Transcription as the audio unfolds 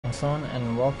I'm Slone,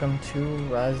 and welcome to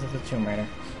Rise of the Tomb Raider.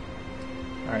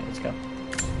 Alright, let's go.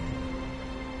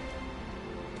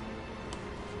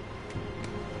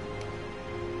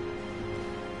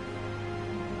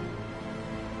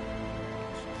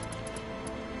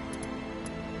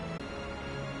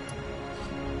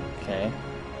 Okay.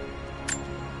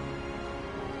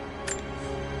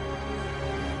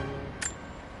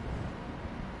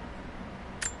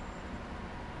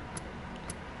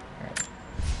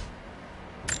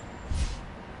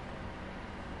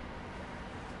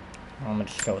 I'm gonna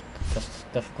just go with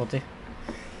just difficulty.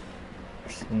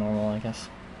 Just normal, I guess.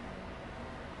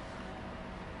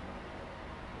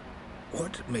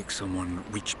 What makes someone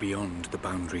reach beyond the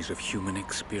boundaries of human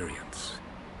experience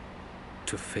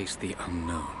to face the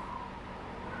unknown?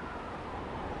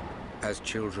 As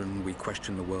children, we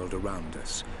question the world around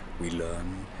us. We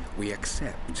learn, we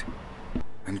accept,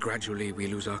 and gradually we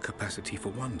lose our capacity for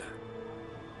wonder.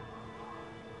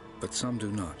 But some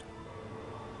do not.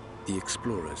 The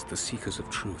explorers, the seekers of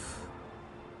truth.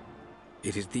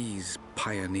 It is these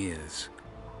pioneers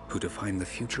who define the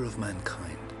future of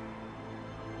mankind.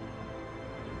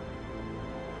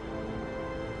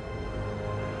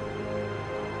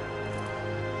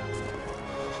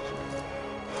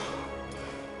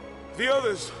 The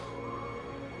others,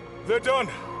 they're done.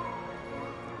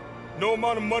 No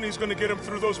amount of money is gonna get them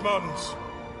through those mountains.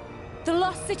 The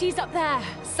lost city's up there,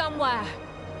 somewhere.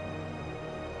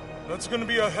 That's gonna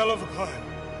be a hell of a climb.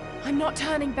 I'm not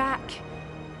turning back.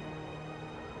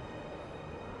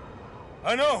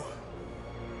 I know.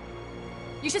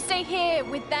 You should stay here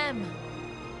with them.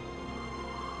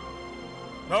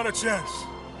 Not a chance.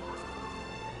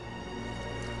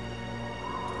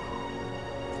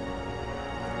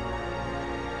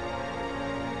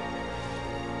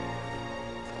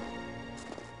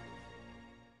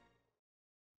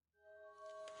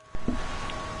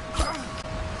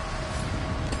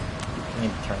 I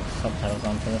need to turn subtitles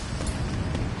on for this.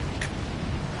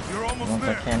 You're almost Once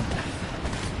there. I can.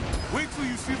 Wait till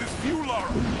you see this view,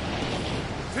 Lara.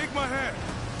 Take my hand.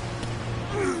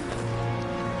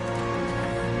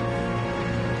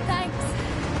 Thanks.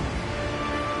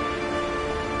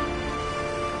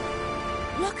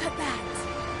 Look at that.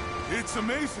 It's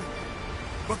amazing.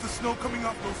 But the snow coming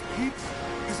off those peaks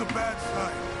is a bad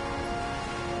sign.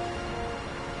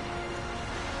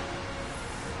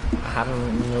 I have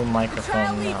a new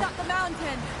microphone now. Up the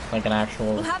mountain. Like an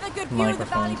actual We'll have a good view of the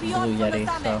microphone, valley it's a beyond Blue from the Yeti,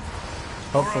 so summit.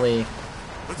 hopefully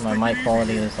Let's my take mic it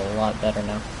quality easy. is a lot better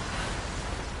now.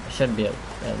 It should be at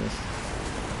least.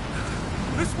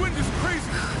 This wind is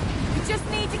crazy. You just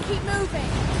need to keep moving.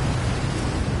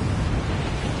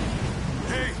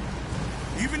 Hey,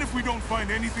 even if we don't find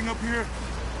anything up here,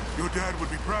 your dad would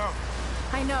be proud.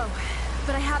 I know,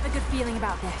 but I have a good feeling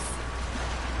about this.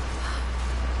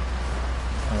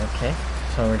 Okay,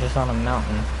 so we're just on a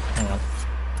mountain. Hang on.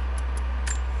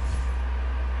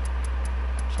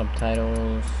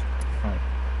 Subtitles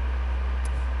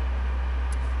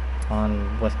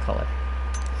on with color.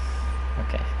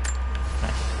 Okay,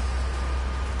 nice.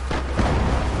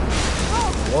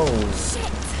 Oh, Whoa.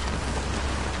 shit!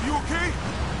 You okay?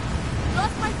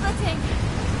 Lost my footing.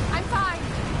 I'm fine.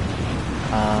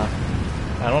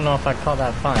 I don't know if I'd call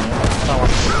that fine.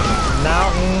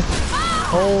 Mountain!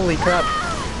 Holy crap!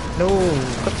 No!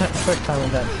 Quick time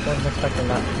with that. Wasn't expecting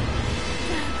that.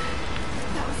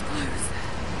 That was close.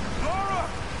 Lara!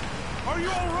 Are you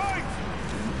alright?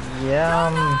 Yeah,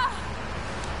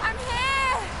 I'm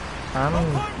here! I'm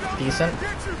decent.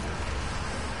 Get you!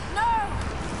 No!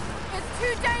 It's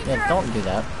too dangerous! Yeah, don't do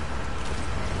that.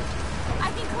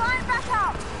 I can climb back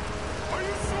up! Are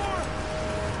you sure?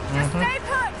 Just stay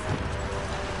put!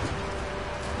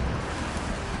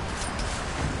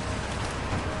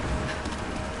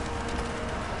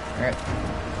 Alright.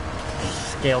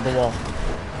 Scale the wall.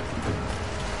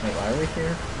 Wait, why are we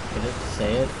here? Did it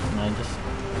say it? And I just...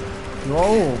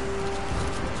 Whoa!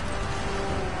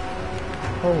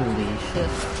 Holy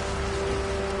shit.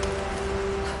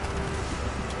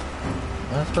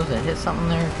 Was I supposed to hit something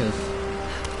there? Because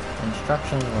the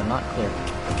instructions were not clear.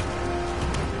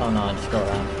 Oh no, I just go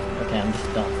around. Okay, I'm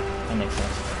just dumb. That makes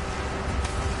sense.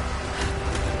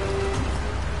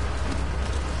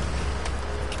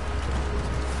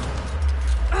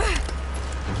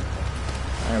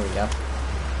 There we go.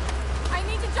 I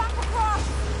need to jump across!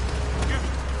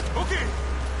 Yeah. Okay.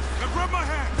 Now grab my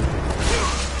hand.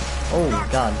 Oh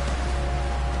god.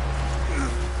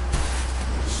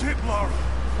 Shit, Lara.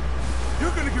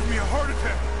 You're gonna give me a heart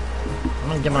attack. I'm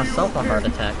gonna give myself a heart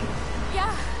attack.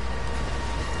 Yeah.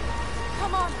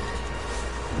 Come on.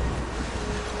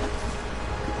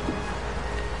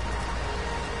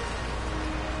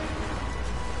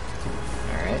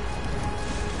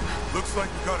 Looks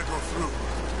like we gotta go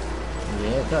through.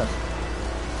 Yeah, it does.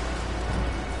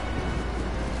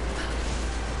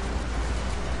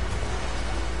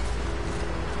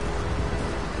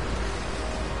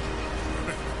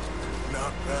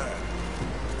 Not bad.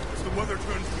 As the weather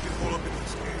turns, we can hold up in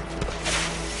this cage.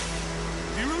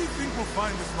 Do you really think we'll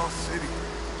find this lost city?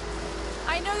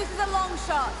 I know this is a long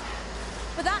shot,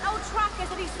 but that old tracker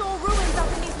said he saw ruins up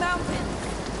in these mountains.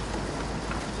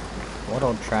 What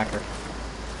old tracker?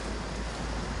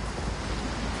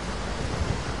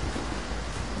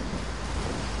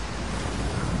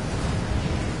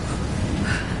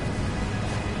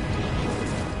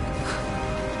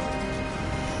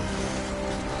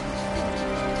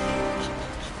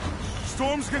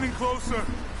 Storm's getting closer.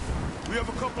 We have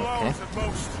a couple hours at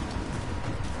most.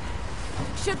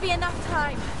 Should be enough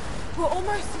time. We're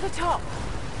almost to the top.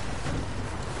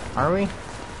 Are we?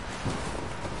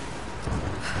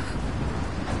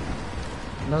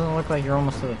 Doesn't look like you're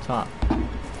almost to the top.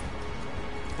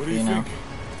 What do you think?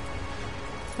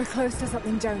 We're close to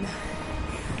something, Jonah.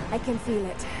 I can feel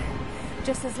it.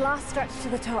 Just this last stretch to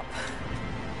the top.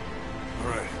 All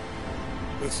right.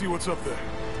 Let's see what's up there.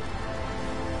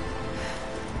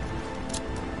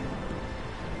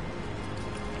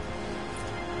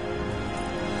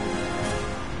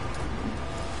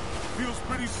 Feels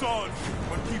pretty solid,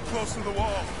 but keep close to the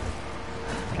wall.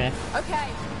 Okay. Okay.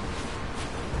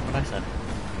 What I said.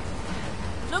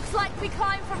 Looks like we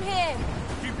climb from here.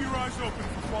 Keep your eyes open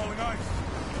for falling ice.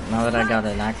 Now that I got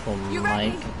an actual You mic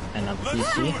ready? and a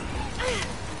Let's do PC, it.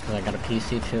 because I got a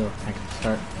PC too, I can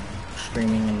start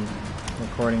streaming and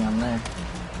recording on there.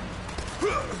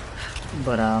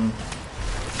 But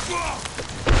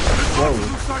Whoa.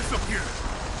 Loose ice up here.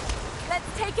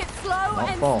 Let's take it slow Don't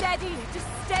and fall. steady. Just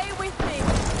stay with me.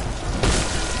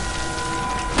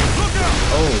 Look out!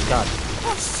 oh god,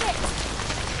 Oh shit!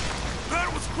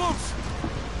 That was close.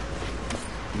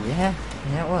 yeah,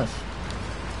 it was.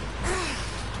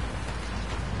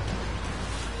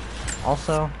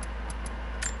 Also,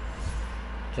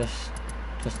 just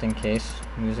in case,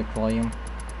 music volume.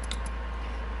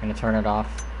 I'm gonna turn it off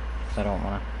because I don't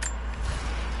want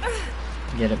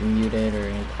to get it muted or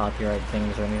any copyright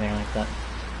things or anything like that.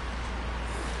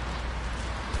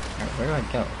 Alright, where do I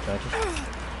go? Do I just...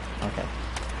 Okay.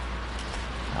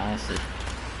 I see.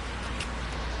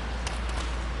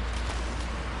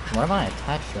 What am I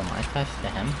attached to? Am I attached to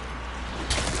him?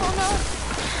 Oh no!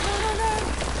 No!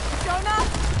 Jonah!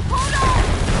 Hold on!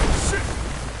 Shit!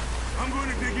 I'm going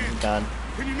to dig in. God.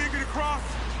 Can you make it across?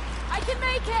 I can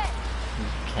make it!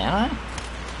 Can I?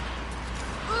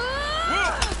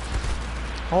 Will!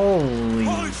 Holy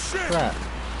Holy shit! crap.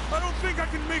 I don't think I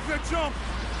can make that jump.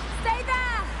 Stay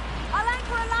there! I'll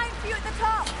anchor a line for you at the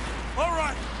top. All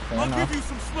right. Fair I'll enough. give you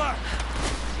some slack.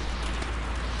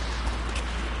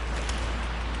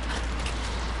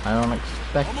 I don't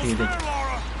expect Almost you there, to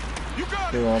Laura. You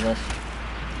got do it. all this. What?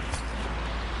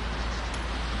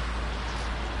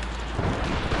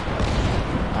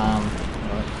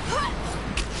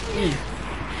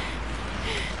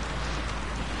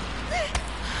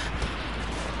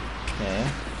 Okay,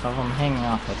 so if I'm hanging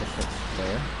off, I just hit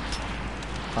square.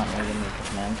 It's not really giving me the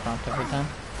command prompt every time.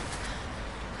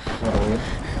 A little weird.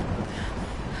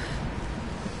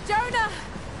 Jonah!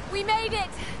 We made it!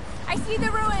 I see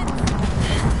the ruins!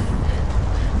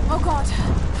 Oh god!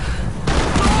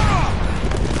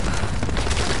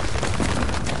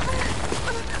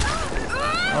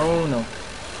 Oh no.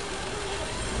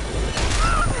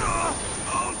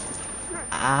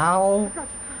 Ow!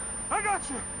 I got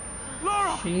you.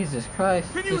 Laura, Jesus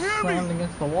Christ, Can you just hear me? slammed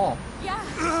against the wall. Yeah!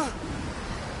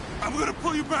 I'm gonna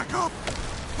pull you back up.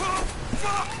 Oh,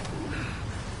 fuck.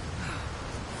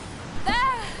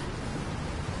 There!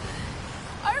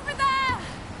 Over there!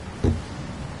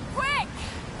 Quick!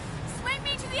 Swing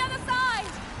me to the other side!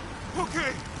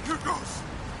 Okay, here goes.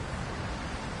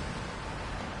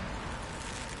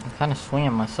 I'm kind of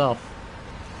swinging myself.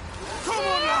 Come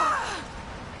on now.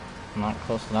 I'm not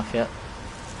close enough yet.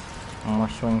 One more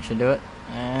swing should do it.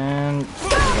 And there we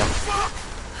go. Fuck.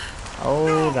 Oh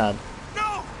No. god.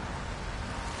 No.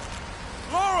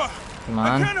 Laura, Come I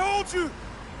on. can't hold you.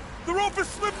 The rope is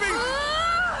slipping.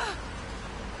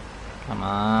 Come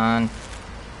on.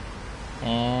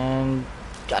 And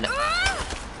got it.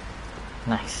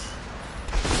 Nice.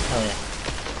 Hell yeah.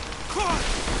 Climb.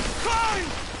 Climb.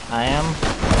 I am.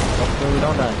 Hopefully we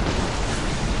don't die.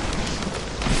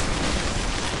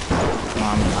 No,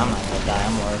 I'm not gonna die.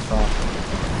 I'm worried for all.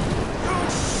 Oh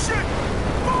shit.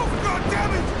 Move,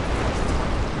 goddammit.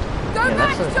 Go Yeah,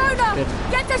 back, that's a Jonah! good-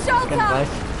 Get to Good shelter!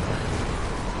 advice.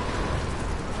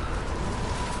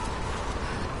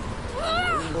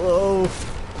 Whoa.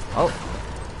 Oh.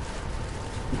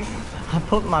 I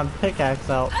put my pickaxe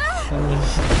out and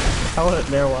just held it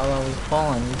there while I was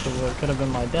falling because it could have been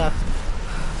my death.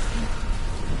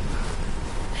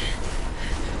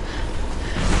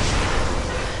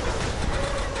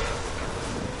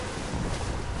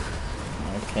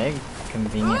 Okay,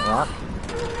 convenient rock.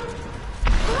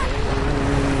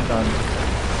 Ooh, done.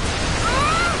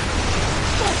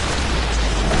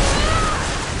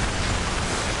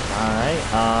 Alright,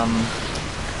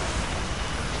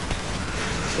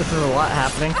 this is a lot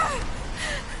happening.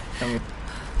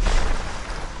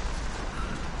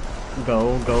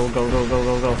 Go, go, go, go, go,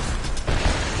 go, go.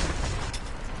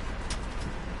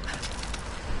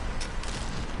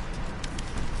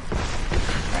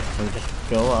 Alright, so just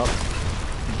go up.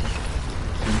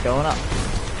 Just keep going up.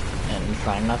 And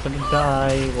try not to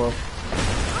die. Well.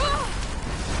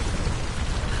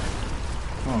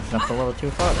 Oh, jumped a little too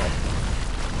far there.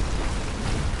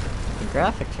 The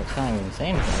graphics are kind of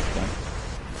insane for this game.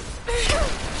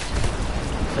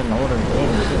 It's an older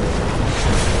game too.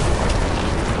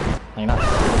 Like not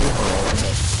super old,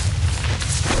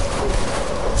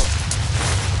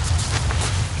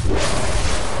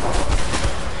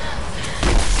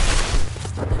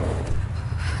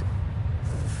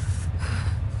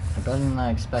 but better than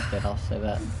I expected, I'll say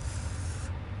that.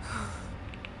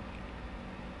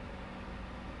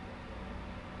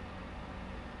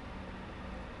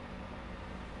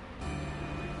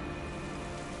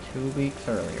 Two weeks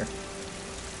earlier.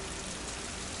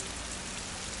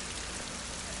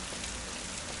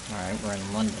 Alright, we're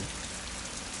in London.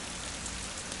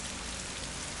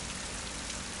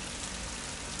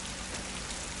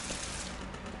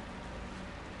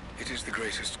 It is the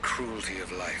greatest cruelty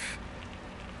of life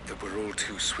that we're all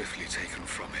too swiftly taken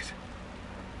from it.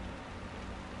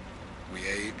 We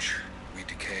age, we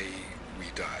decay, we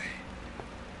die.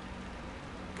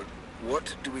 But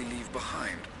what do we leave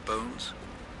behind? Bones?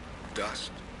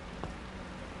 Dust?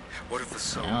 What of the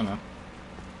soul? I don't know.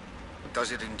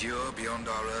 Does it endure beyond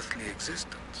our earthly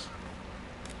existence?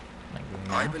 Like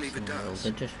I believe it does.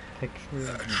 Religious pictures.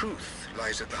 A truth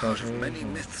lies at the heart of many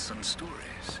myths and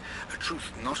stories. A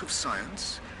truth not of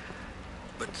science,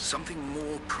 but something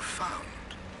more profound.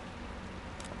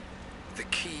 The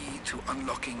key to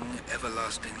unlocking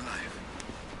everlasting life.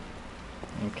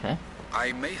 Okay.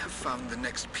 I may have found the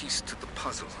next piece to the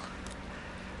puzzle,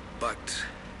 but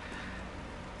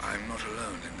I'm not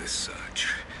alone in this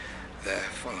search. They're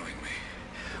following me,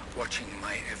 watching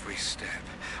my every step.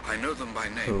 I know them by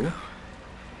name Who? now.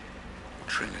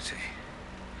 Trinity.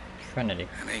 Trinity.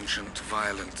 An ancient,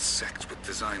 violent sect with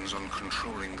designs on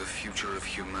controlling the future of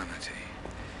humanity.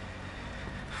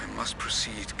 I must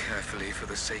proceed carefully for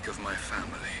the sake of my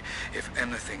family. If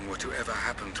anything were to ever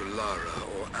happen to Lara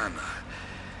or Anna,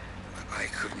 I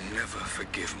could never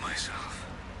forgive myself.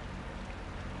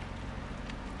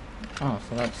 Oh,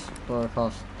 so that's Lara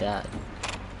Croft's dad.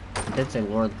 It did say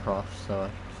Lord Croft, so I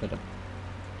should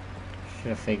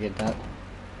have figured that.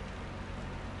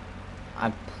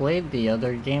 I've played the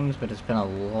other games, but it's been a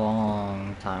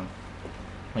long time.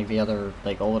 Like the other,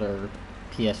 like older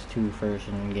PS2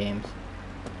 version games.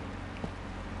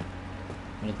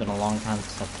 It's been a long time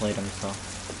since I've played them, so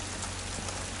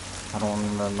I don't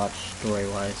remember much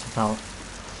story-wise about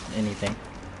anything.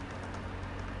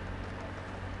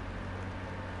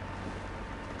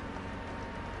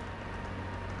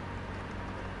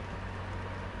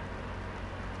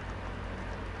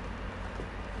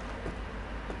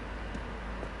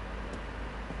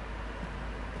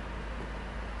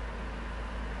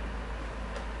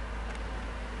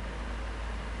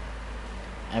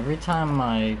 Every time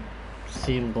I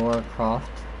see Lara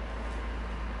Croft,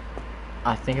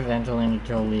 I think of Angelina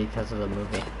Jolie because of the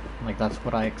movie. Like, that's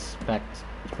what I expect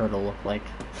her to look like.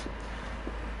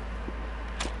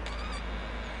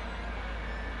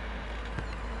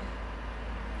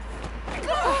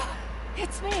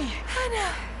 It's me,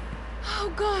 Hannah.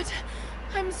 Oh God,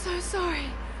 I'm so sorry.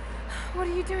 What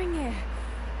are you doing here?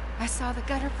 I saw the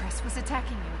gutter press was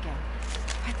attacking you again.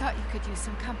 I thought you could use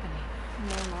some company.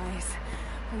 No lies.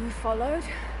 Were you followed?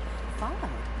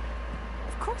 Followed?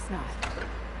 Of course not.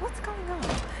 What's going on?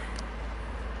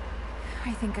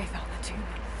 I think I found the tomb.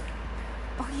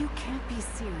 Oh, you can't be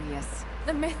serious.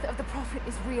 The myth of the prophet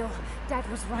is real. Dad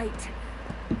was right.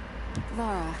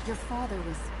 Lara, your father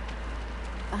was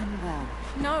unwell.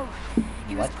 No,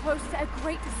 he was What? close to a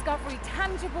great discovery,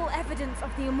 tangible evidence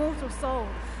of the immortal soul.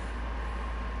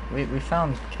 We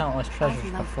found countless treasures I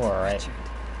loved before, right? Richard.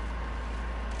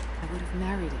 I would have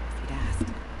married him if you'd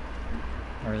asked.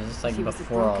 Or is this like He was a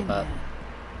before all broken that? man.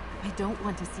 I don't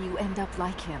want to see you end up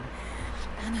like him.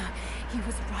 Anna, he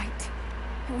was right.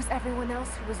 It was everyone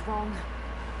else who was wrong.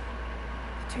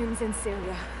 Tombs in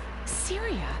Syria.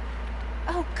 Syria?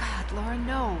 Oh God, Laura,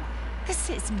 no. This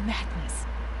is madness.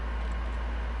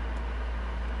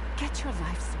 Get your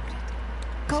life sorted.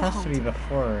 This Go has home to be to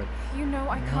before. You know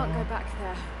I can't No. go back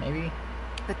there. Maybe?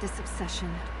 But this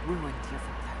obsession ruined your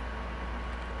father.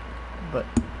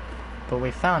 But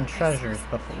we found treasures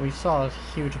before. We saw a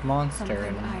huge monster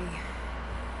Something and I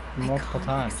multiple can't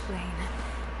times. explain.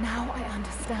 Now I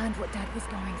understand what Dad was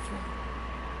going through.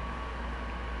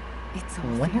 It's all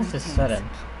When fairy is this tales. set in?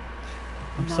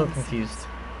 I'm so Nonsense. confused.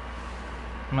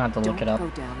 I'm gonna have to look Don't it up go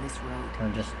down this road. or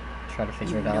just try to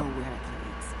figure You it know out. where it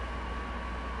leads.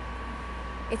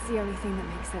 It's the only thing that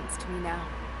makes sense to me now.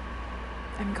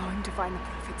 I'm going to find the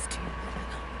Prophet's tomb.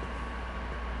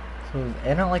 So is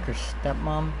Anna like her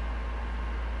stepmom?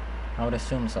 I would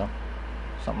assume so.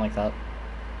 Something like that.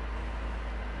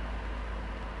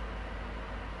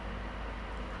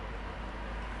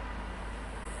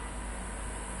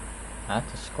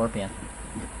 That's a scorpion.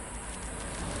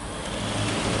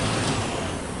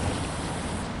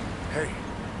 Hey,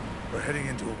 we're heading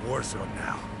into a war zone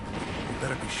now. We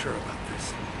better be sure about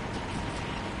this.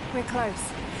 We're close.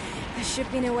 There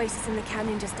should be an oasis in the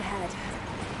canyon just ahead.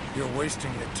 You're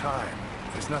wasting your time.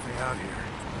 There's nothing out here.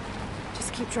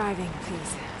 Just keep driving,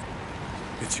 please.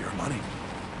 It's your money.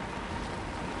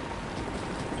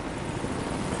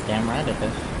 Damn right it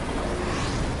is.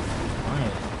 Why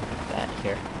is that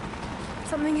here?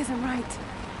 Something isn't right.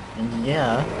 And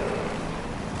yeah.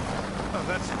 Oh,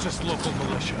 that's just local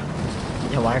militia.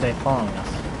 Yeah, why are they following us?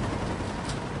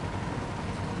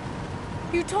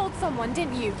 You told someone,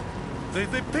 didn't you? They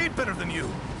paid better than you.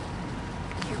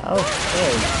 Oh,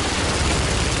 hey.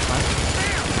 What?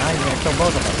 Now you're gonna kill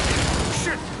both of us.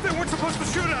 Shit! They weren't supposed to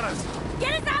shoot at us!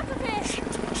 Get us out of here!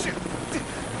 Shit!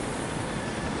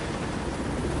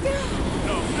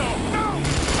 No, no, no!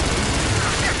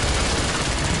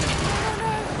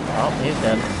 Oh, he's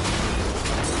dead.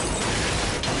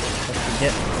 What you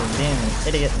get for being an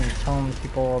idiot and telling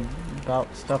people about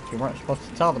stuff you weren't supposed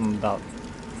to tell them about.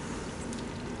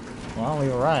 Well, we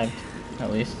arrived,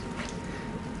 at least.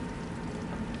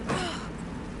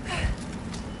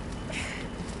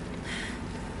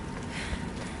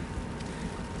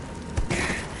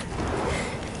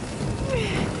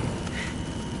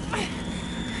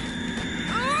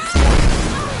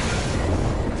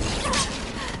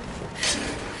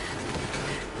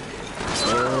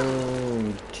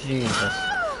 Oh, Jesus.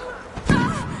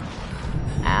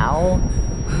 Ow.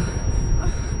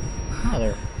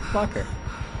 Motherfucker.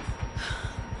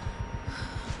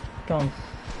 Going.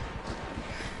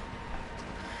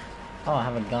 Oh, I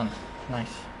have a gun.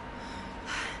 Nice.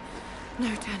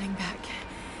 No turning back.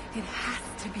 It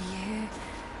has to be here.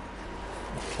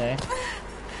 Okay.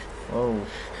 Whoa.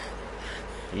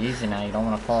 Easy now, you don't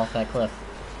want to fall off that cliff.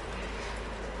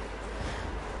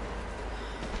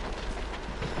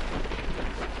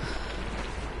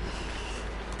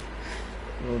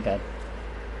 Oh god.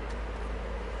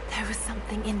 There was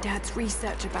something in Dad's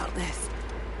research about this.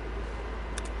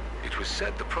 It was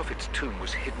said the Prophet's tomb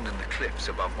was hidden in the cliffs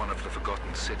above one of the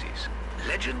forgotten cities.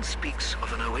 Legend speaks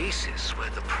of an oasis where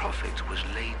the Prophet was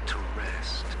laid to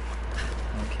rest.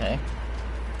 Okay.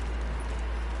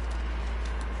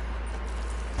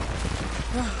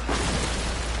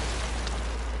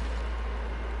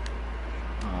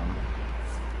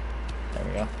 There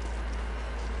we go.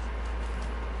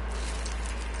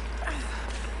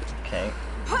 Okay.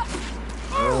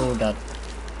 Oh god.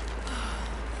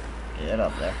 Get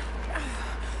up there.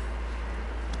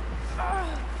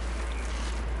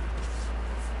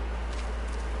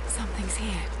 Something's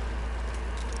here.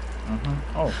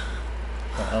 Oh.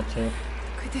 Got L2.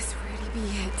 Could this really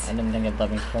be it? I didn't think it'd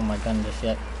let me pull my gun just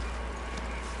yet.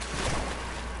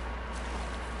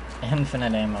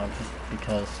 Infinite ammo, just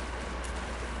because.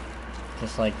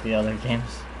 Just like the other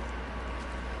games.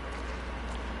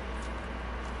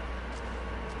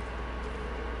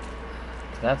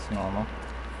 That's normal.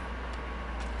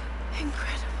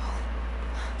 Incredible.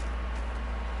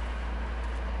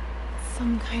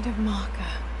 Some kind of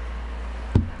marker.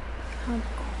 Can't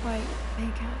quite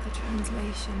make out the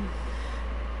translation.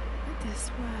 But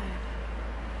this word.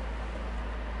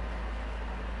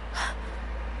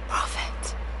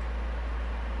 Prophet.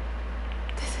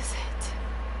 This is it.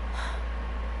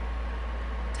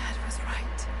 Dad was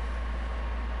right.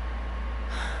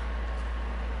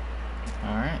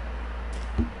 Alright.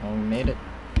 Well, we made it.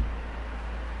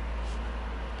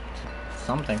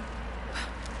 Something.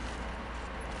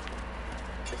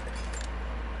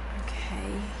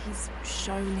 Okay, he's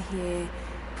shown here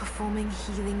performing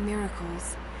healing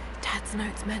miracles. Dad's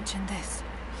notes mentioned this.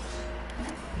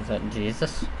 Is that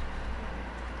Jesus?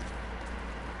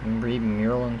 Read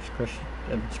mural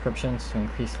inscriptions to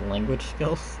increase language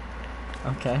skills.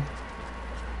 Okay.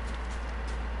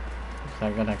 Is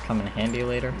that gonna come in handy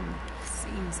later?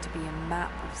 Seems to be a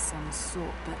map of some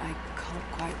sort, but I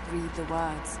can't quite read the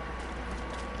words.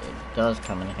 It does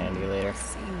come in handy later.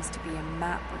 Seems to be a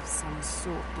map of some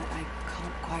sort, but I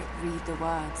can't quite read the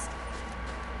words.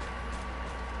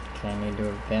 Okay, I need to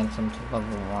advance them to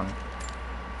level 1.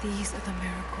 These are the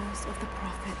miracles of the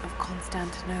Prophet of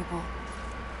Constantinople,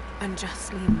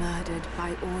 unjustly murdered by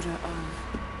order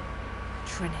of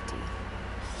Trinity.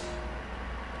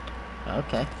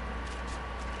 Okay.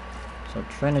 So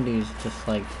Trinity's just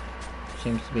like,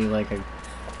 seems to be like a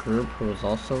group who is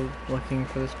also looking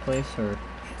for this place, or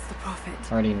It's the Prophet.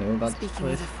 already knew about this Speaking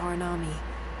place? with a foreign army,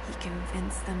 he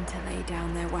convinced them to lay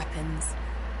down their weapons.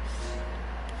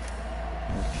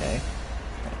 Okay.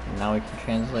 Now we can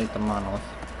translate the monolith.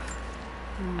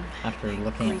 After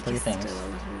looking at 3 Greek things. is still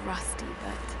a little rusty,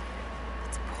 but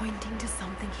it's pointing to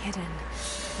something hidden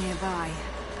nearby.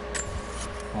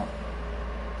 Well,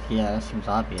 yeah, that seems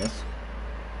obvious.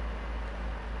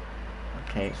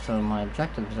 Okay, so my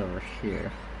objective is over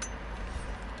here.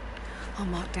 I'll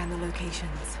mark down the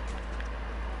locations.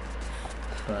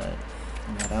 But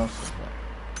what else is there?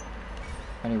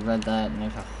 I already read that, and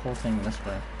there's a whole thing this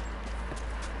way.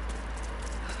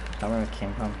 Is that where it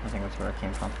came from? I think that's where it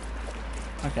came from.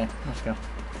 Okay, let's go.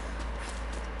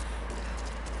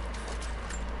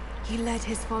 He led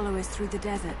his followers through the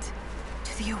desert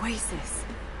to the oasis.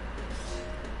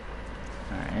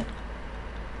 Alright.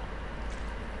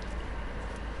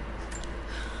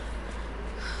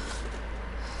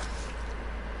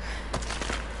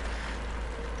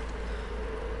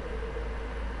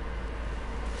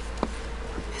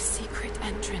 A secret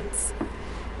entrance.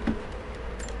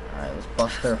 Alright, let's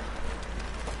bust her.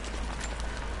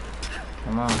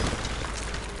 Come on.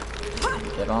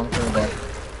 Get on through there.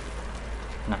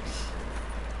 Nice.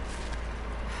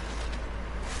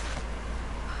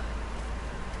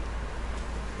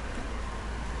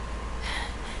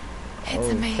 It's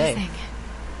Okay. amazing.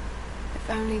 If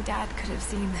only Dad could have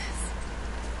seen this.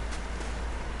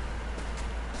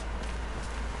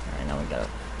 Alright, now we gotta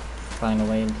find a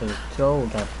way into the... Oh,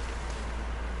 God.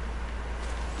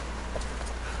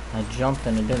 I jumped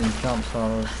and it didn't jump, so I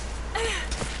was...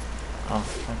 Oh,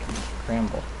 I can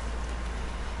scramble.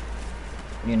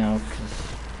 You know, because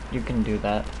you can do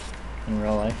that in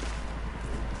real life.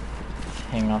 Just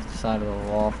hang off the side of the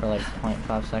wall for like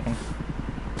 0.5 seconds.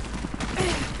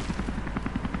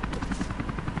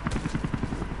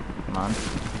 Come on.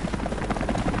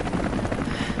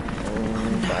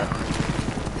 Oh, God.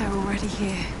 They're already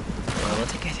here. Well, Got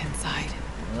to get inside.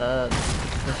 Let's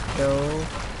just go.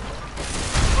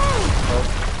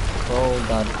 Oh,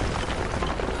 God.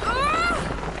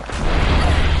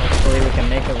 Hopefully we can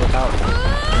make it without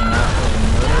being absolutely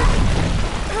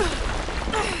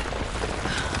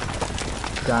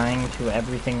murdered. Dying to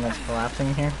everything that's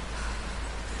collapsing here.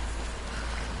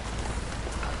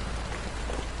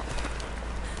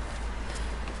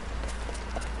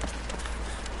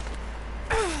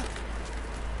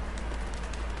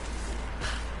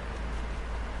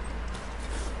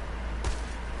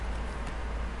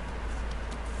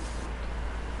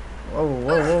 Whoa,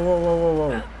 whoa, whoa, whoa, whoa, whoa,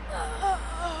 whoa.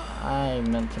 I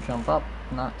meant to jump up,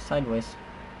 not sideways.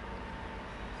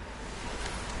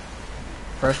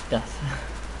 First death.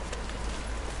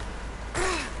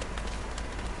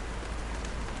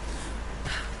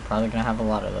 Probably gonna have a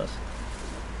lot of those.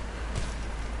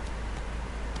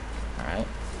 Alright.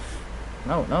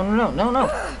 No, no, no, no, no, no!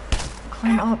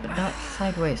 Climb up, not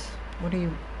sideways. What are you...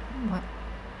 What?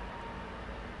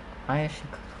 Why is she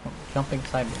jumping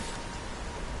sideways?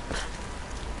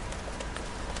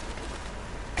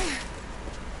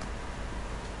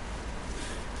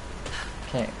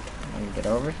 Okay, let me get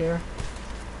over here.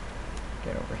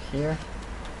 Get over here.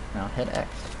 Now hit X.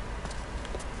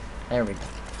 There we go.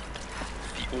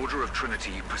 The Order of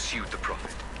Trinity pursued the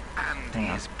Prophet and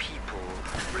his people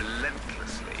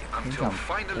relentlessly until jump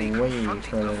finally way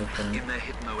confronting further them than in their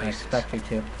hidden I oasis. expect you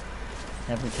to.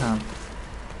 Every time.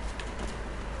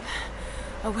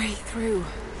 A way through.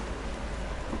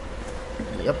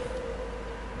 Yep.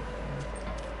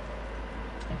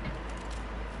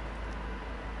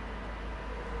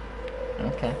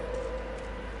 Okay.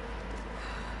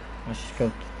 Let's just go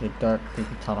to the dark,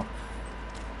 creepy tunnel.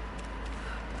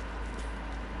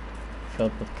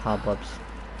 Filled with cobwebs.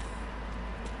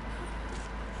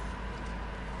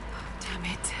 Damn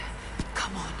it.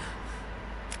 Come on.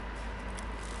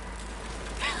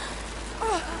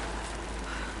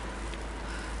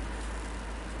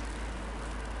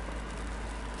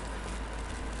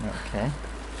 Okay.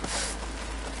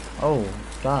 Oh,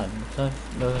 God, those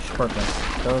are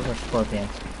scorpions. Those are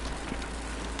scorpions.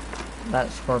 That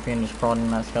scorpion just crawled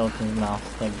in that skeleton's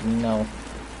mouth. Like, no.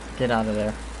 Get out of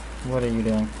there. What are you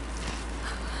doing?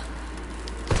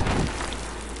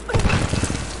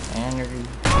 And you're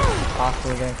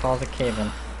possibly gonna cause a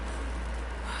cave-in.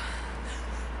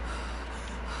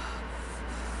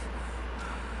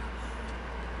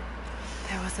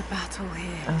 There was a battle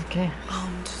here. Okay.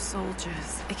 Armed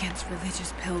soldiers against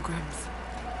religious pilgrims.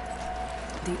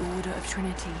 The Order of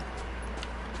Trinity.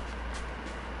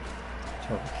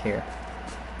 It's over here.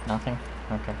 Nothing?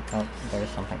 Okay. Oh, there's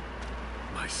something.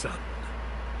 My son,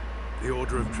 the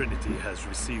Order of Trinity has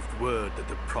received word that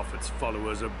the Prophet's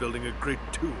followers are building a great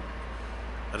tomb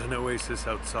at an oasis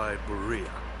outside Berea.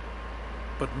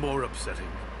 But more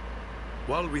upsetting,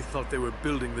 while we thought they were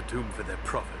building the tomb for their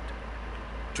Prophet,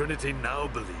 Trinity now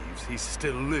believes he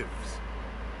still lives.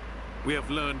 We have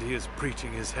learned he is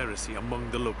preaching his heresy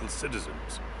among the local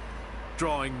citizens,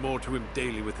 drawing more to him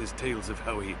daily with his tales of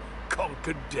how he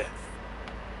conquered death.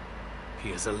 He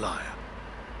is a liar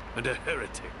and a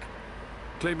heretic,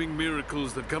 claiming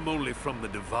miracles that come only from the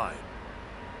divine.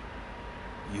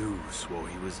 You swore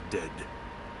he was dead.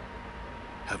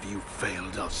 Have you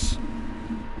failed us?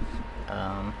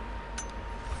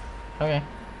 Okay.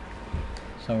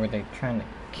 So were they trying to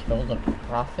kill the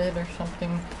Prophet or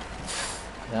something?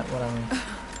 Is that what I'm...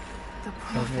 The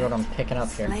Maybe what I'm picking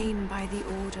up here. slain by the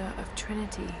Order of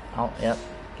Trinity. Oh, yep.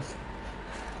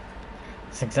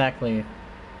 It's exactly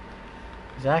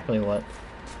what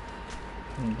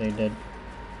they did.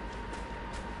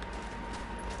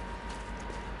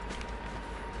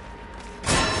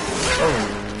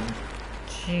 Oh,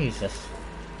 Jesus.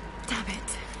 Damn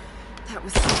it. That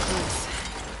was so close.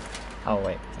 Oh,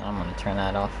 wait. I'm gonna turn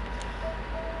that off.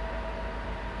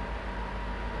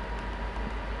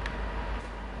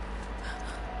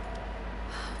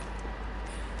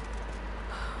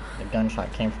 The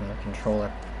gunshot came from the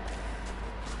controller.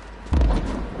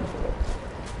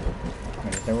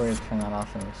 Wait, is there a way to turn that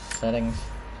off in settings?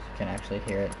 You can actually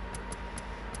hear it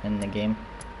in the game.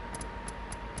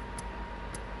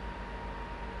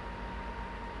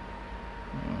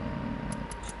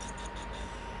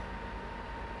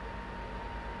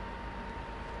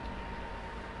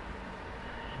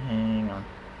 Hang on.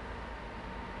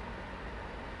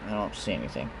 I don't see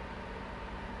anything.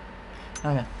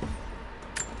 Okay.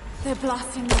 They're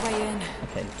blasting their way in.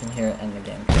 Okay, you can hear it in the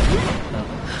game. No.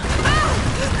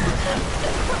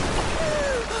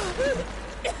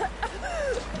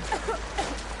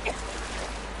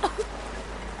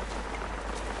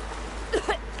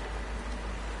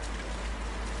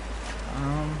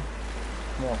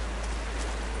 Well.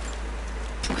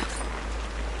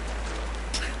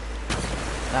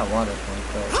 That water's going to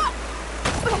go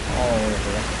all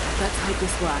over there. Let's hope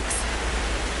this works.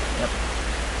 Yep.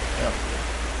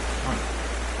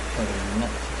 So we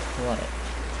meant to flood it.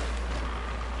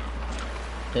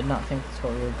 Did not think that's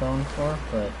what we were going for,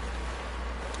 but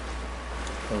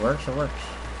if it works, it works.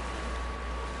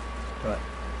 Do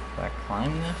I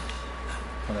climb this?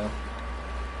 What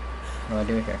do I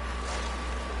do here?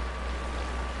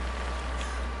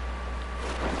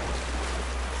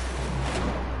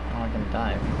 Oh, I can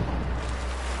dive.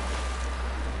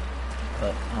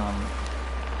 But,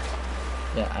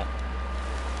 yeah,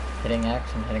 hitting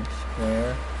X and hitting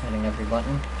square, hitting every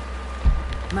button.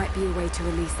 Might be a way to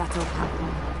release that old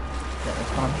platform. Yeah, that's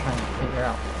what I'm trying to figure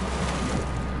out.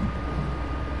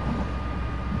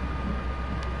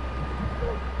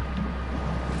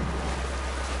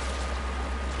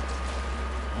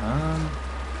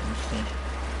 Let's see.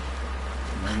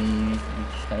 Maybe we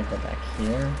just gotta go back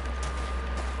here.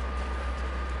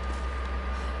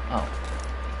 Oh,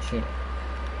 shoot it.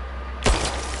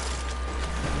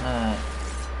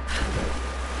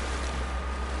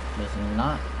 Is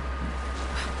not.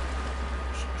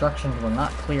 Instructions were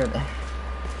not clear there.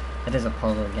 It is a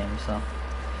puzzle game, so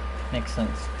makes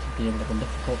sense to be a little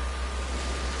difficult.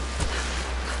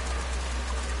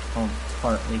 Oh,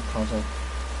 partly puzzle,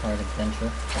 part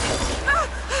adventure.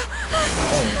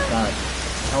 Oh god.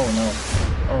 Oh no.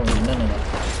 Oh no.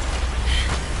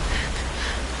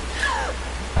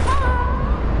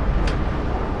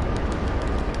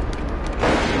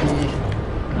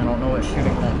 I don't know what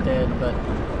shooting that did, but I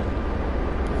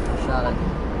shot it.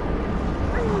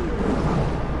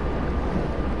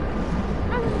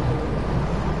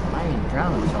 Why are you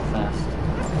drowning so fast?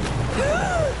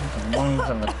 The lungs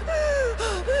of a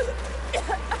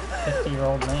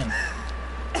 50-year-old man.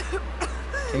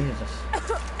 Jesus.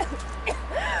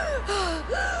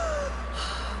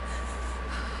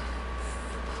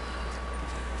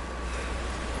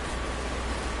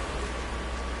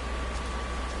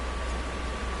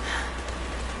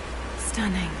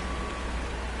 Stunning.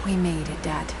 We made it,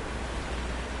 Dad.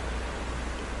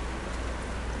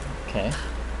 Okay.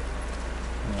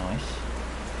 Nice.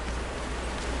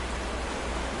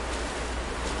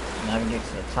 Navigate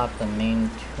to the top of the main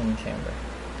tomb chamber.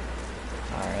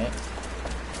 Alright.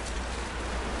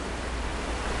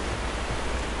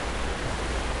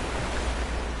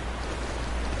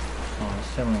 So I'm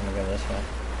assuming we go this way.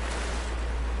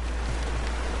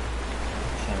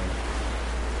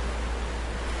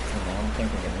 I don't think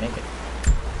we can make it.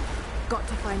 Got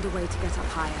to find a way to get up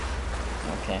higher.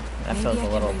 Okay, that Maybe feels I a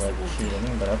can little raise bit the water.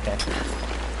 cheating, but okay.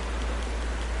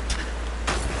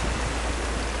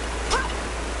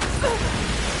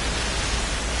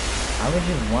 Why would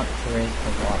you want to raise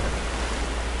the water?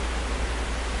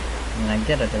 I mean, I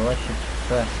get it, it lets you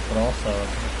press, but also there's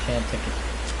a chance it could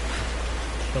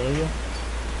kill you,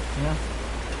 you know?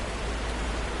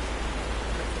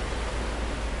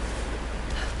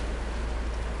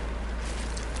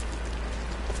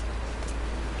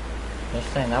 Just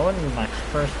saying, that wouldn't be my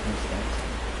first instinct.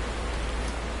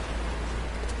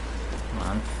 Come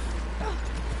on.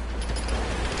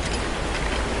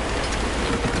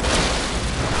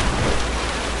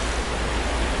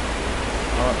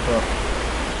 Oh, it broke.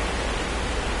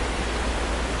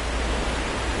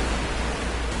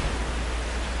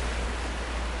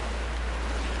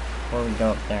 Before we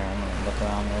go up there, I'm gonna look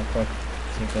around real quick,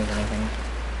 see if there's anything.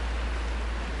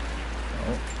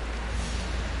 Oh.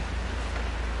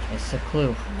 It's a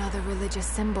clue. Another religious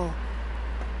symbol.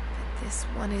 But this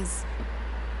one is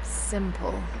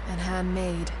simple and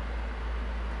handmade.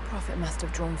 The Prophet must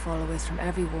have drawn followers from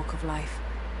every walk of life.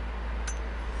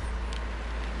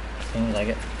 Seems like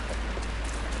it.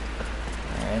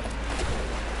 Alright.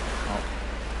 Oh.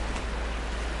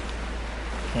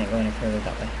 Can't go any further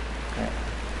that way. Alright.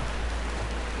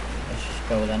 Let's just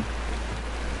go then.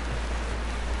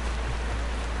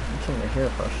 Let's over here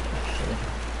first, actually.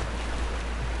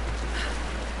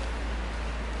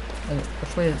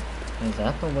 Which way is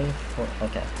that the way for?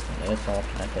 Okay, it's all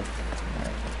connected.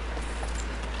 Alright.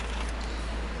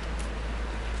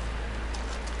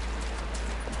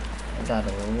 I got a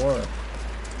reward.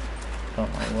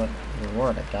 Don't know what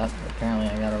reward I got, but apparently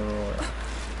I got a reward.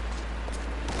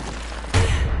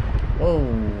 Whoa!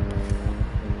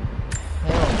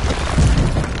 Hell.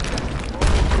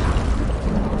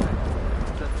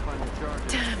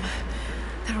 Damn,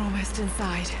 they're almost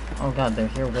inside. Oh god, they're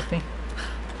here with me?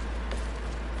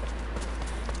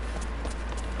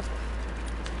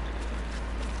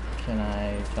 Can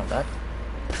I jump back?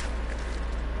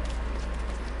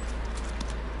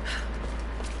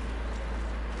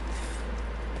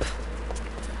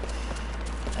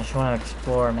 I just want to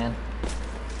explore, man.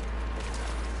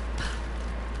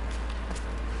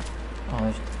 Oh,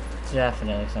 there's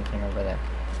definitely something over there.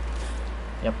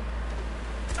 Yep.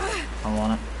 I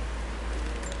want it.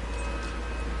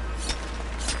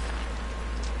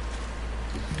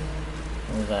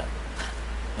 What is that?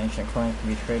 Ancient coins can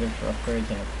be traded for upgrades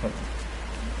and equipment.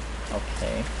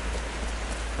 Okay.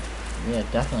 Yeah,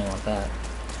 definitely want that.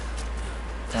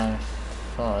 I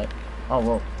saw it. Oh,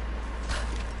 whoa.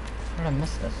 How did I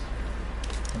miss this?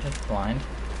 I'm just blind.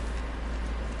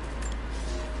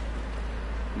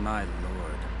 My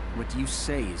lord, what you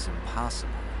say is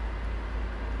impossible.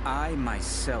 I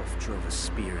myself drove a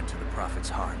spear into the Prophet's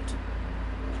heart.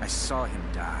 I saw him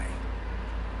die.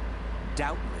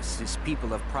 Doubtless, his people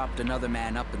have propped another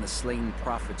man up in the slain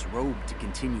Prophet's robe to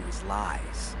continue his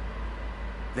lies.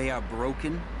 They are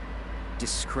broken,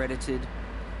 discredited,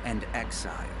 and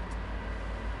exiled.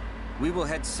 We will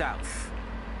head south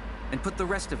and put the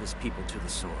rest of his people to the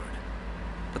sword.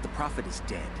 But the Prophet is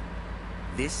dead.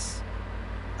 This,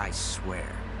 I swear.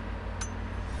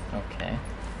 Okay.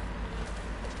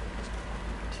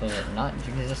 So not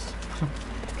Jesus.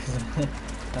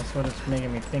 That's what it's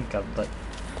making me think of, but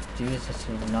Jesus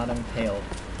was not impaled.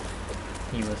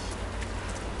 He was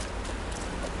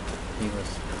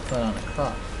put on a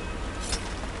cross.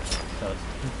 So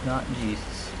it's not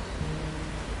Jesus.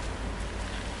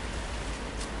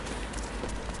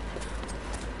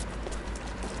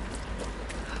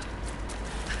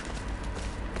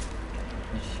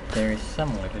 It's very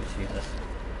similar to Jesus.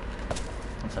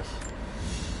 What's this?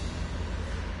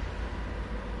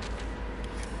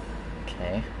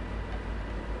 Okay.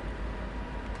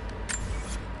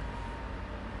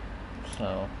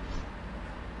 So,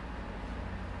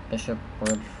 Bishop,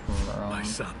 word from Rome. My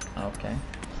son. Okay,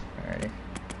 already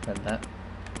read that.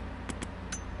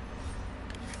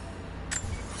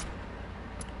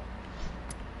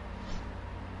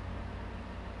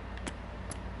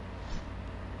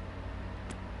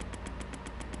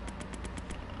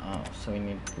 Oh, so we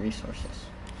need resources.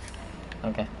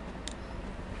 Okay.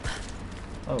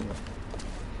 Oh. A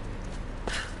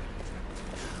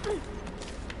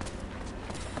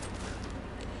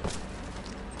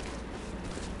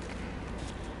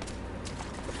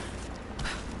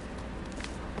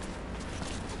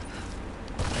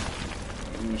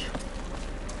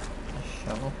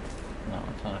shovel? No,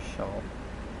 it's not a shovel.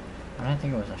 I don't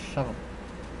think it was a shovel.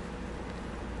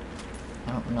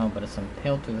 I don't know, but it's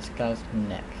impaled through this guy's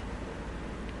neck.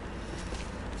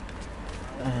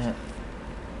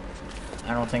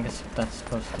 I don't think that's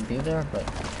supposed to be there, but...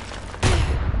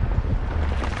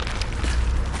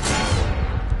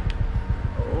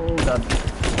 Oh, God.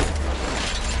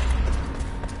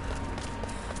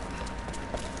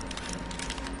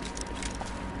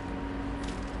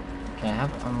 Okay, I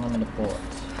have unlimited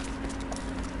bullets.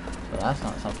 So that's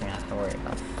not something I have to worry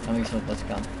about. At least with this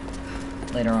gun.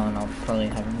 Later on, I'll probably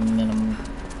have a minimum...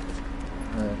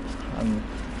 or a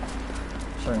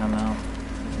certain amount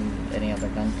in any other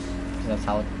gun. Because that's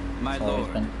how My it's always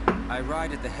lord, been. I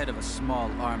ride at the head of a small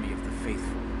army of the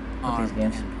faithful, armed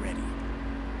games. and ready.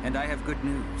 And I have good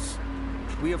news.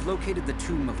 We have located the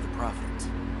tomb of the Prophet.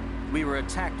 We were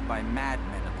attacked by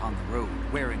madmen upon the road,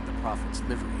 wearing the Prophet's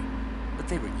livery, but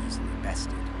they were easily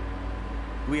bested.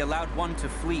 We allowed one to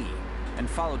flee, and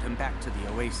followed him back to the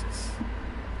oasis.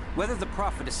 Whether the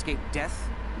Prophet escaped death,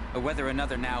 or whether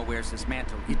another now wears his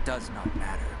mantle, it does not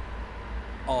matter.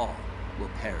 All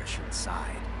will perish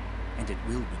inside, and it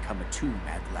will become a tomb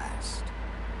at last.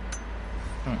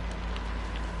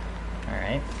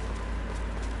 Alright.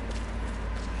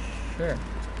 Sure.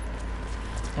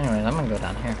 Anyways, I'm gonna go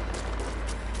down here.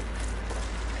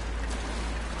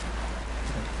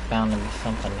 There's bound to be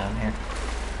something down here.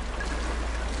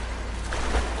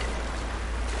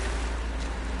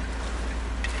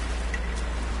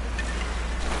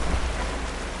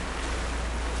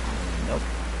 Nope.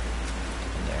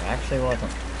 There actually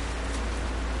wasn't.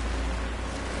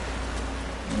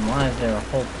 And why is there a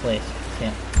whole place you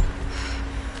can't...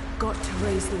 Got to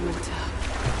raise the water.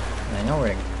 I know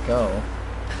where to go.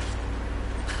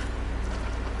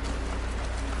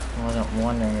 I wasn't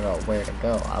wondering about where to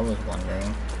go. I was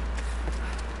wondering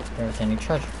if there was any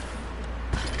treasure.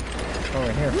 That's what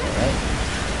we're here for, right?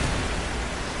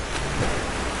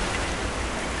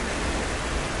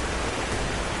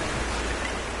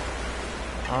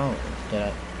 Oh, did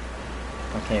I?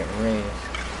 Okay, it raised.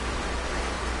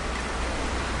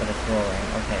 But it's rolling.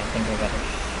 Okay, I think I gotta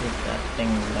shoot that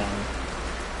thing down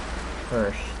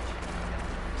first.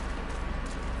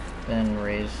 Then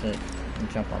raise it and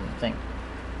jump on the thing.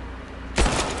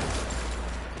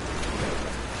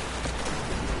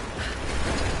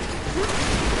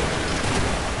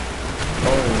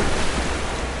 Oh.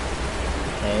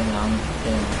 Okay, now I'm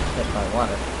getting hit by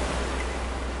water.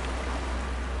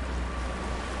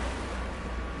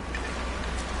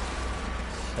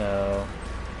 So...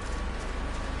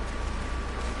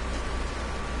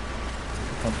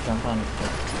 I'll jump on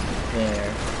there.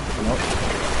 Nope.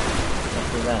 Don't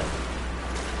do that.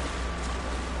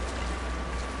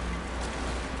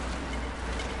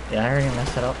 Did I already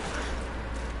mess it up?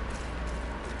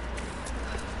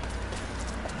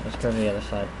 Let's go to the other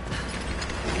side.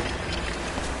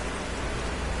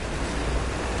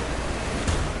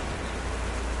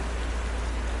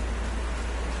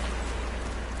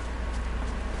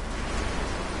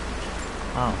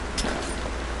 Oh.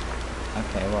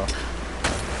 Okay, well.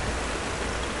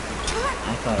 I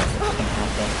thought I was just gonna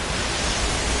have to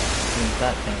use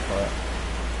that thing for it.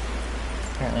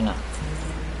 Apparently not.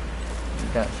 We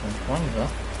got some coins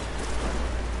though.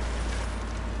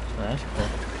 So that's cool.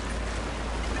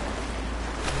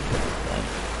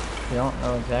 I don't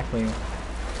know exactly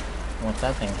what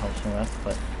that thing helps me with,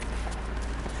 but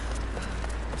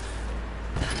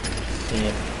see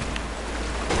it.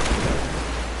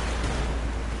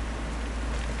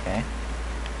 Okay.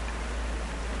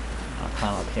 I'll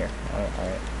climb up here.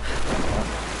 Alright.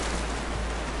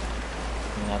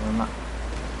 Never mind.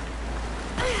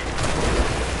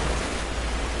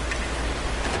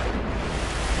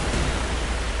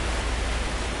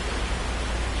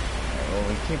 Well,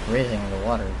 we keep raising the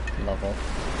water level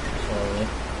slowly.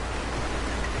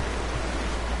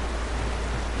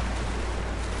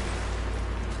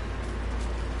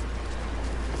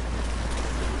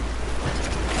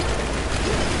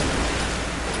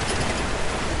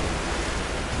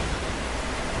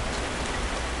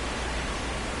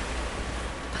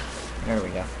 There we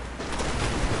go.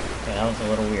 Okay, that was a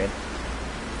little weird,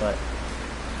 but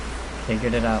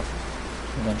figured it out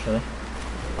eventually.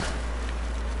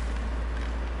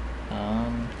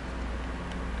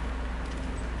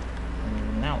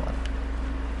 Now what?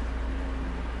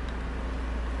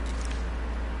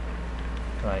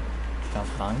 Do I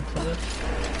jump onto this?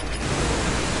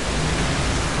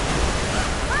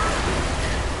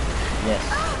 Yes.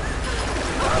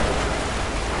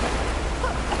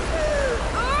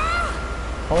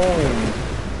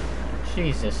 Oh,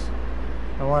 Jesus.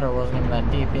 The water wasn't even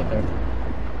that deep either.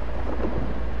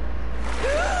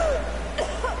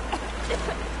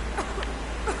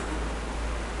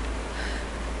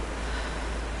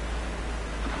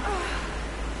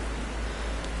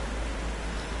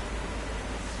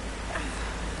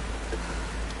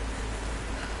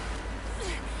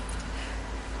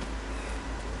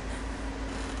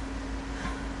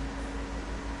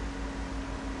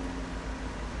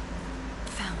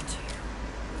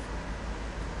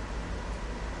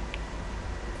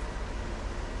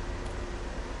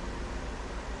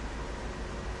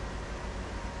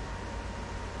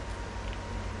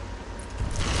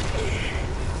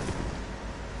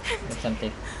 It's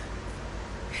empty.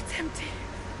 It's empty.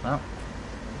 Well,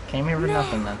 came here for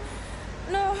nothing then.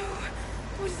 No.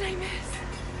 What did I miss?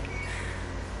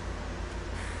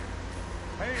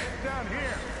 Hey, it's down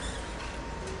here.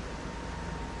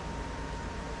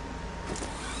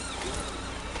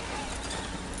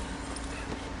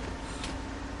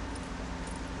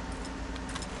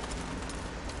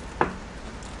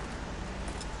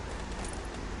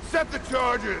 Set the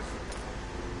charges.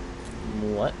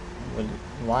 What?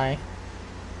 Why?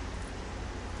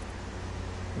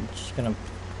 I'm just gonna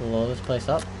blow this place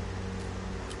up?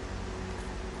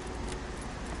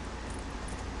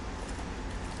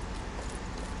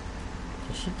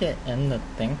 Did she get in the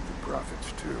thing? The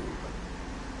Prophet's tomb.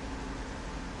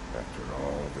 After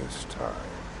all this time.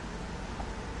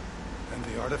 And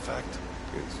the artifact?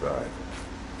 Inside.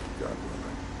 God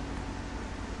willing.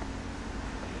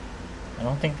 I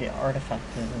don't think the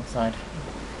artifact is inside.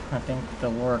 I think the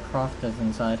Lara Croft is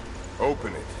inside.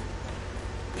 Open it.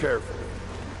 Carefully.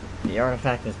 The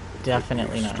artifact is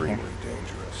definitely not here. Extremely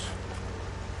dangerous.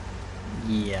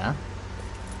 Yeah.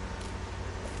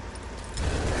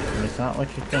 But it's not what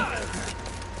you think.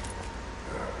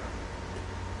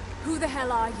 Who the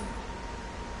hell are you?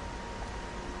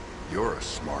 You're a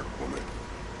smart woman.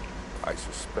 I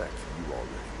suspect you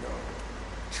already know.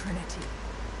 Trinity.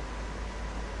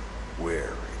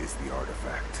 Where is the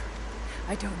artifact?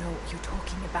 I don't know what you're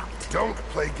talking about. Don't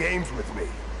play games with me.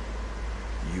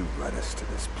 You led us to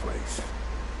this place.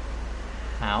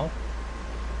 How?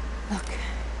 Look.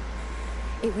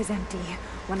 It was empty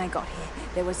when I got here.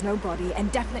 There was no body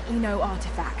and definitely no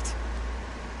artifact.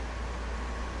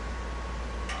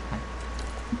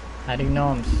 How do you know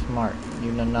I'm smart?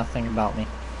 You know nothing about me.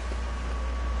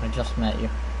 I just met you.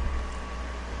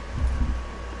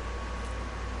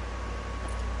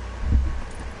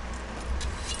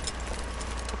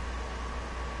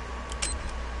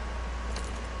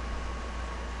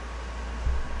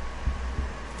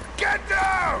 Get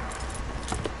down!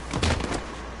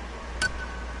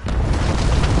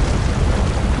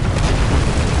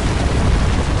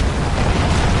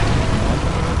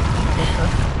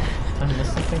 Did I miss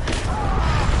something?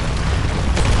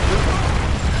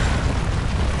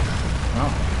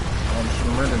 Oh, I just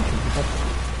murdered two people.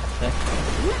 Okay.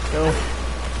 Go.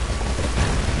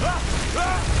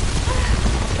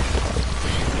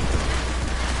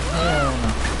 Hell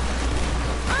no.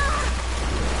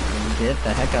 Get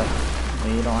the heck up.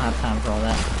 You don't have time for all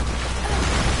that.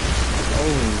 Oh.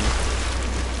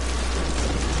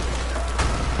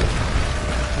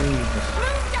 Jesus.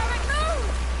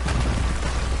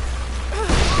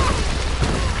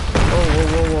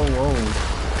 Whoa.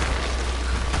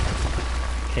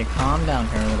 Okay, calm down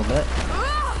here a little bit.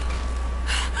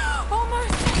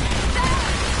 Almost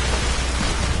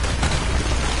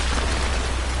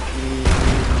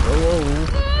Whoa.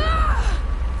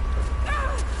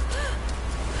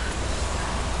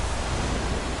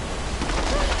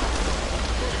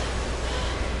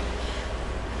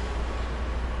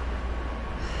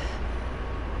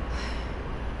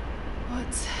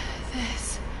 What's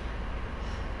this?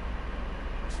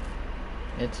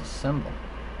 It's a symbol.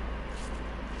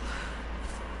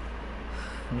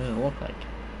 What does it look like?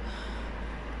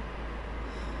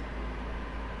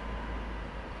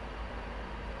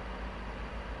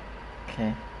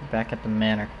 Okay, back at the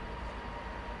manor.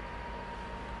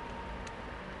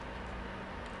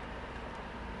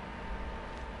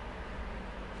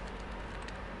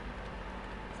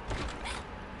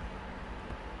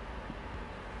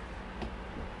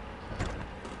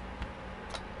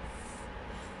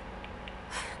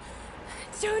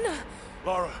 Jonah!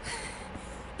 Lara,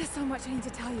 There's so much I need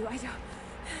to tell you. I don't...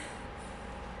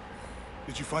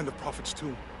 did you find the Prophet's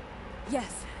tomb?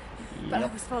 Yes, but I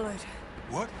Yep. was followed.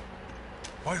 What?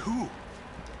 By who?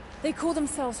 They call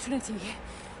themselves Trinity.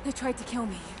 They tried to kill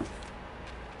me.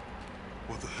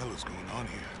 What the hell is going on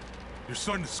here? You're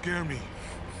starting to scare me.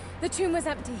 The tomb was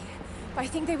empty, but I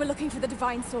think they were looking for the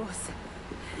divine source.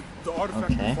 The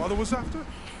artifact your father was after?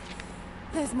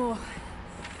 There's more.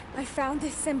 I found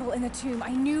this symbol in the tomb.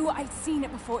 I knew I'd seen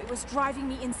it before. It was driving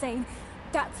me insane.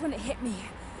 That's when it hit me.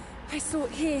 I saw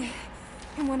it here,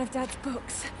 in one of Dad's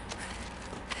books.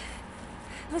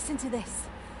 Listen to this.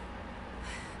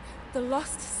 The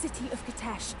lost city of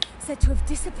Kitesh, said to have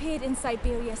disappeared in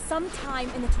Siberia sometime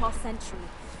in the 12th century.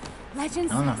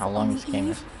 Legend I don't know says how that long on this the game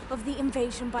eve is. of the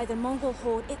invasion by the Mongol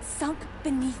horde, it sunk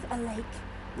beneath a lake.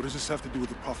 What does this have to do with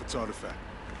the Prophet's artifact?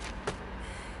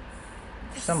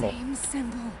 The Symbol. same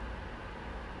symbol.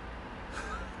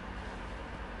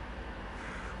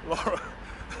 Lara,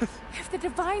 If the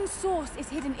divine source is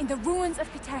hidden in the ruins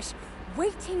of Kitesh,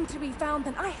 waiting to be found,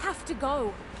 then I have to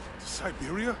go.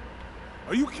 Siberia?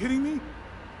 Are you kidding me?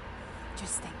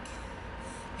 Just think,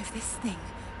 if this thing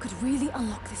could really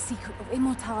unlock the secret of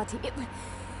immortality, it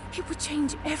would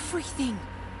change everything.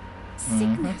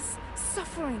 Sickness,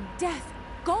 suffering, death,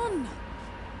 gone.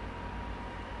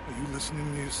 Are you listening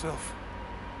to yourself?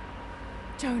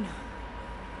 Jonah,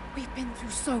 we've been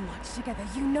through so much together.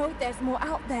 You know there's more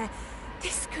out there.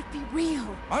 This could be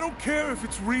real. I don't care if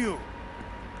it's real.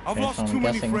 I've Okay, lost so I'm too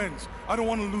many guessing- friends. I don't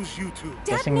want to lose you too.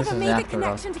 Dad Guessing this never is made the after the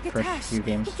connection to first few Kitesh.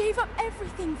 games. He gave up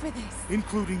everything for this.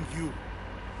 Including you.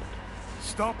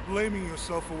 Stop blaming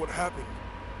yourself for what happened.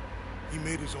 He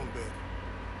made his own bed.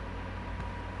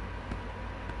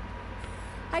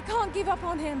 I can't give up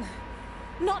on him.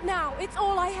 Not now. It's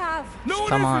all I have. No, it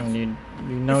Come on, isn't.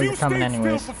 you know If you're you coming stayed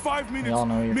anyways. still for 5 minutes, We all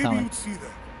know you're maybe coming. you'd see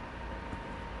that.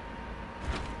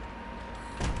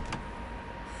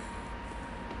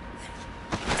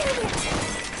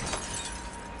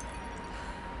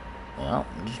 Well,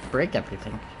 just break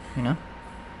everything, you know?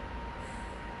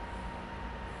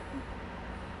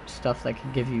 Stuff that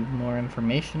could give you more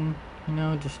information, you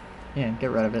know, just, yeah,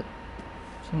 get rid of it.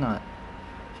 It's not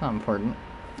important.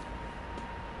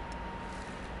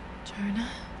 Jonah?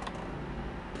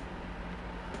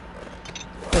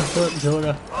 What's up,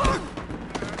 Jonah?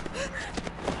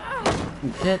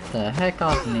 Get the heck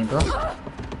off of me, bro.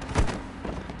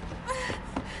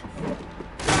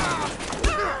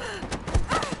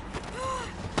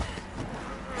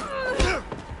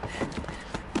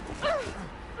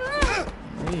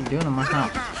 What are you doing in my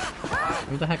house?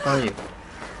 Who the heck are you?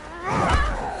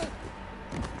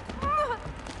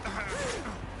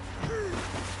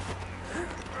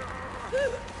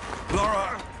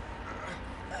 Lara!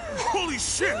 Holy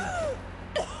shit!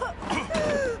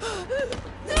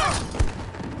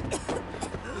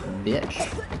 Bitch.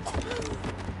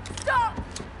 Stop!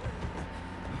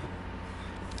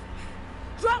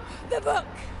 Drop the book!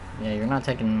 Yeah, you're not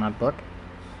taking my book.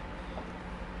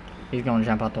 He's gonna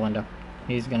jump out the window.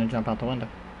 He's gonna jump out the window.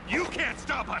 You can't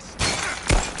stop us!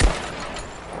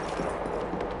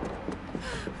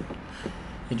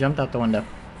 He jumped out the window.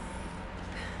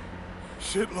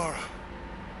 Shit, Lara.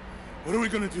 What are we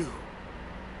gonna do?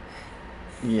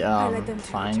 Yeah, I led them to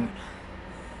find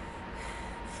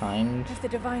If the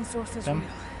divine source is them. real,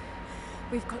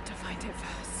 we've got to find it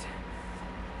first.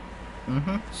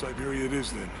 Siberia it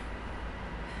is then.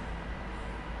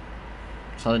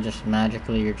 So just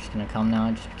magically you're just gonna come now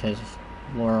just because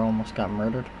Laura almost got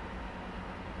murdered?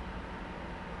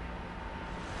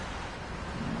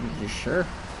 You sure?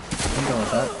 I'll go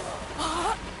with that.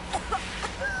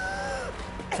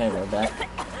 Okay, we're back.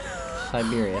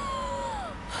 Siberia.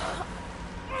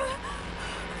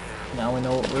 Now we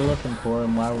know what we're looking for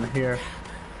and why we're here.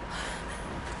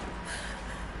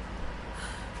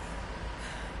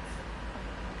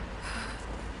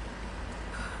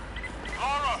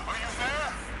 Lara, are you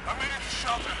there? I made it to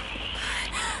shelter.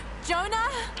 Jonah?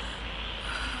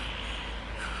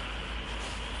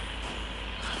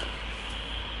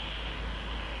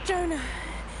 Jonah,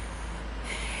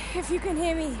 if you can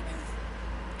hear me,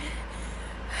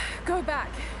 go back.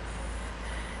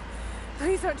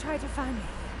 Please don't try to find me.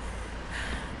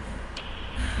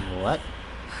 What?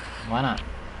 Why not?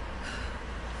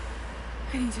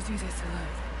 I need to do this alone.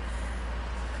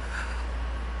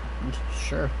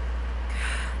 Sure.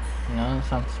 You know, that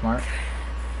sounds smart.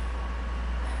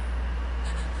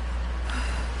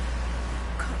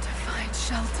 Got to find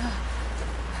shelter.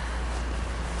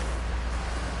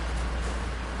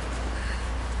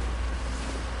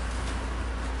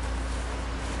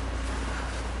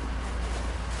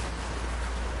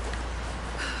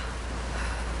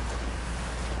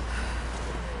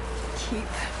 Keep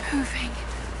moving.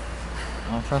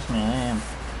 Oh, trust me, I am.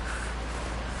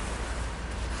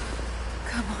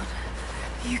 Come on.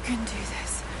 You can do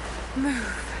this.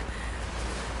 Move.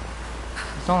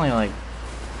 It's only like a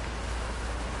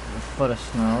foot of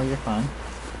snow, you're fine.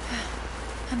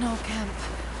 An old camp.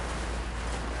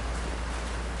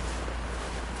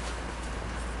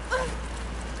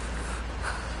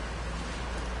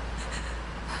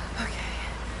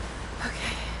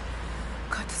 Okay.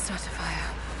 Got to start a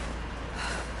fire.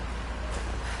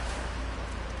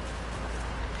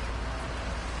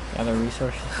 Gather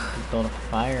resources to build a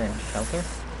fire and shelter.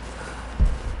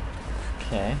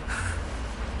 Okay.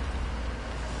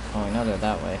 Oh, we know they're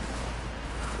that way.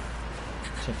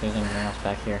 Let's see if there's anything else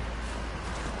back here.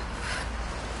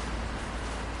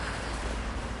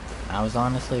 I was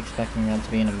honestly expecting that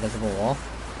to be an invisible wall,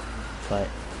 but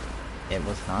it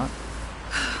was not.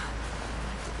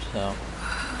 So,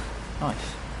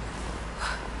 nice.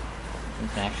 We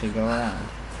can actually go around.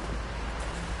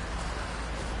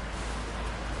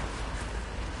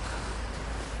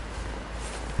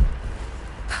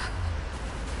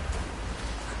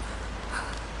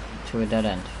 To a dead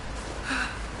end.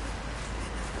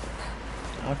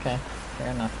 Okay,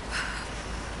 fair enough.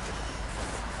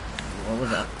 What was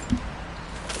that?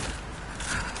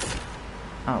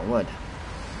 Oh, wood.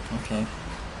 Okay.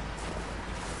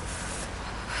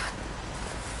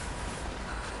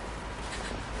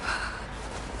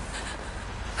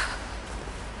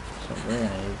 So we're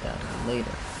gonna need that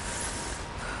later.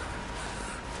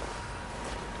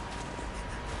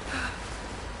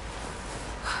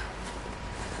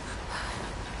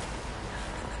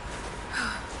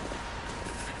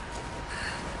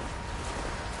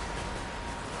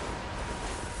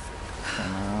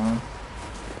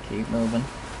 Keep moving.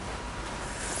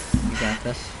 You got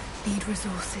this. Need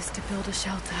resources to build a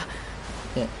shelter.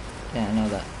 Yeah, I know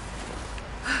that.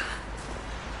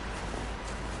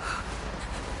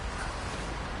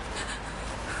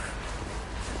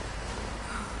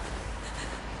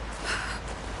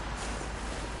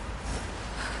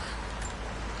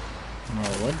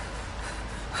 More wood.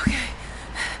 Okay,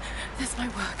 this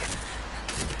might work.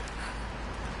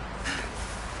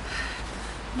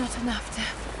 Not enough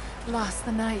to last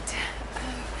the night.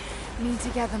 Need to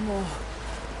gather more.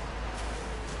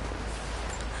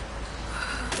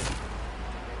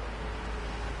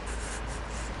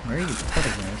 Where are you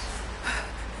putting these?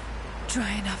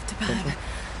 Dry enough to burn.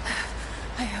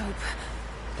 I hope.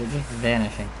 They're just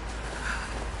vanishing.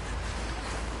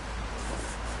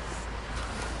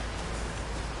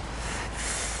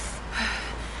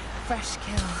 Fresh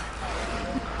kill.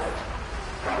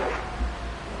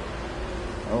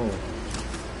 Oh.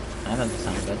 That doesn't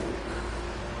sound good.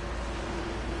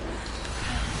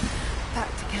 Back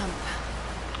to camp.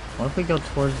 What if we go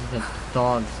towards the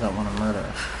dogs that want to murder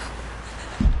us?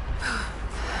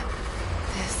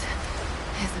 This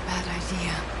is a bad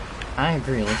idea. I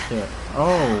agree, let's do it.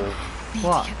 Oh, Need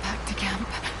what? to get back to camp.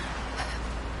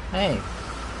 Hey.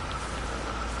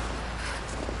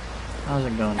 How's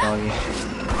it going, doggy?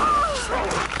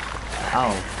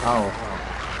 Oh.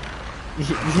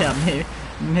 Yeah,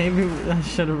 maybe I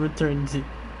should have returned to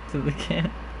the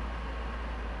camp.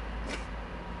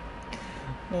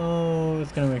 Oh,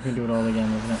 it's gonna make me do it all again,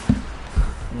 isn't it?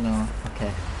 No,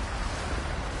 okay.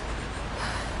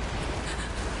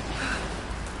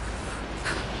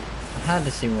 I had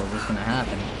to see what was gonna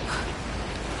happen.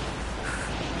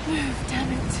 Move,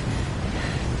 damn it.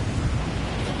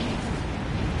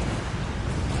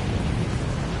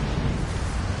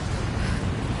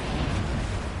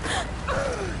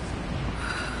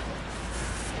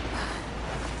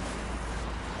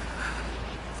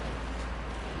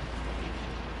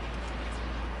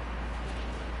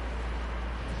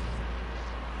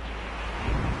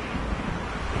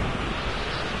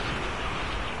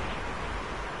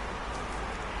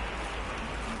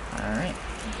 Alright,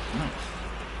 nice.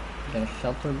 Get a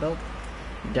shelter built.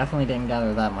 Definitely didn't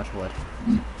gather that much wood.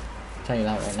 I'll tell you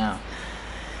that right now.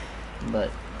 But,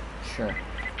 sure. Men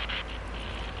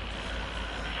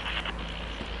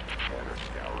are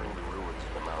scouring the ruins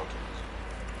in the mountains.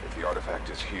 If the artifact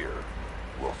is here,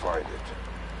 we'll find it.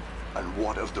 And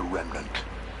what of the remnant?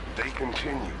 They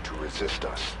continue to resist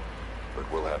us, but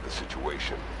we'll have the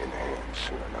situation in hand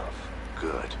soon enough.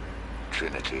 Good.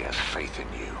 Trinity has faith in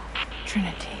you.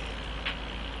 Trinity.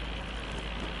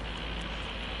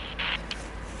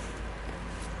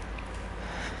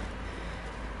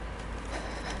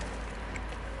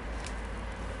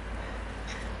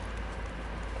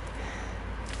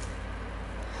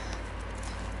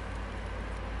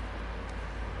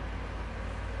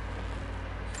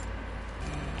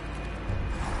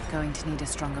 Going to need a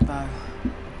stronger bow.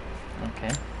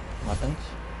 Okay. Weapons.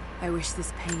 I wish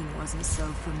this pain wasn't so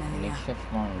familiar.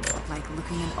 Makeshift longbow. Like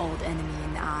looking an old enemy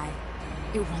in the eye.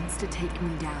 It wants to take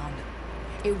me down.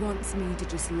 It wants me to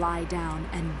just lie down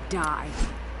and die.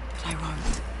 But I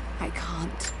won't. I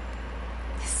can't.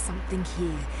 There's something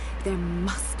here. There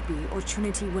must be, or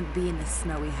Trinity wouldn't be in this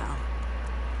snowy hell.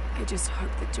 I just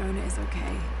hope that Jonah is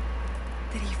okay.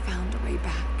 That he found a way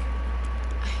back.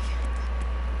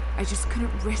 I just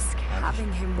couldn't risk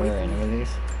having him with me.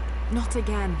 Not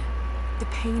again. The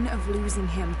pain of losing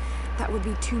him, that would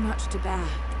be too much to bear.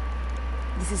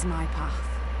 This is my path,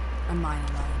 and mine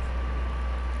alone.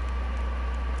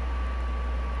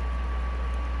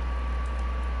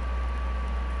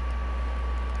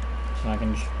 So I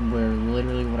can just wear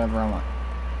literally whatever I want.